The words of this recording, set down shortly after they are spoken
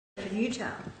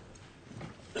Newtown.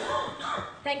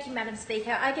 Thank you, Madam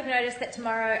Speaker. I give notice that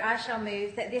tomorrow I shall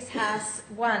move that this House,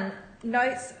 1,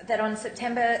 notes that on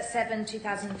September 7,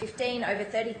 2015, over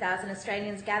 30,000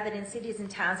 Australians gathered in cities and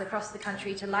towns across the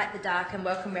country to light the dark and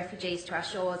welcome refugees to our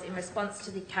shores in response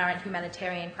to the current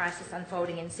humanitarian crisis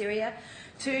unfolding in Syria.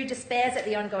 2, despairs at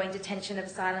the ongoing detention of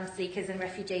asylum seekers and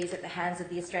refugees at the hands of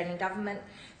the Australian Government.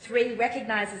 3,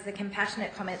 recognises the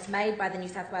compassionate comments made by the New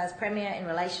South Wales Premier in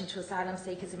relation to asylum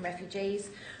seekers and refugees.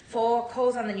 4,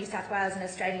 calls on the New South Wales and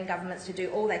Australian governments to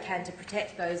do all they can to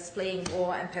protect those fleeing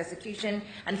war and persecution.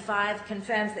 And 5,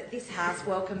 confirms that this House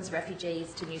welcomes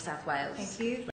refugees to New South Wales. Thank you.